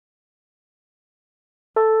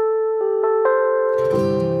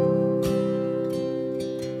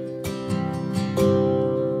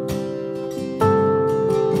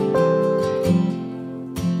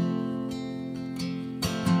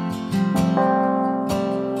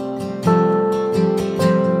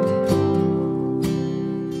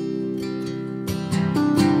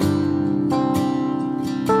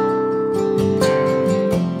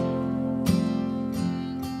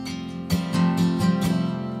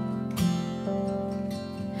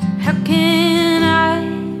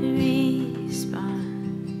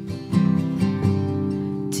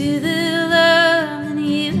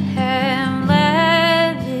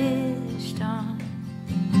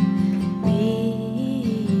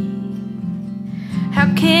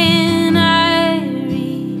can I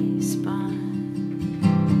respond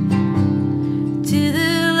to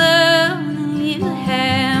the love you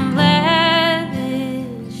have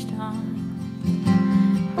lavished on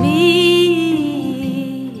me?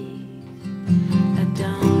 I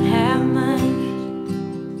don't have much,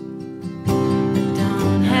 I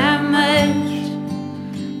don't have much,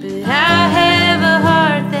 but I have a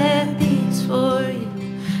heart that beats for you.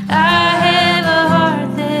 I have a heart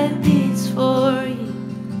that beats for you.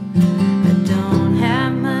 I don't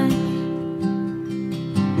have much,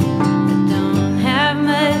 I don't have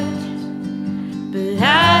much, but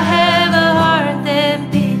I have a heart that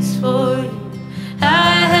beats for you. I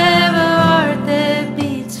have a heart that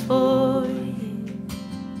beats for you.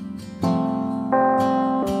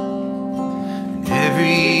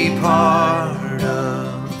 Every part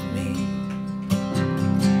of me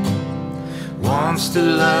wants to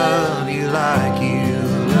love you like you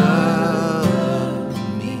love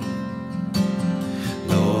me,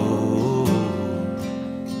 Lord.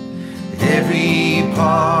 Every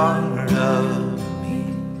part of me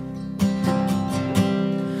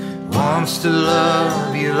wants to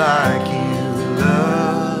love you like you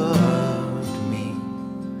loved me,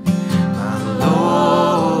 my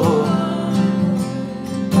Lord.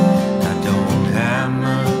 I don't have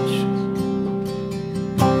much,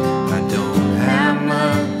 I don't have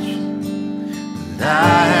much, but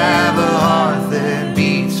I have a heart that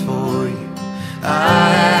beats for you. I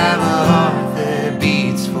have a heart that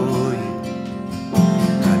beats for you.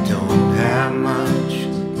 I don't have much,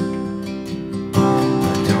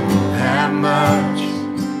 I don't have much,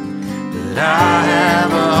 but I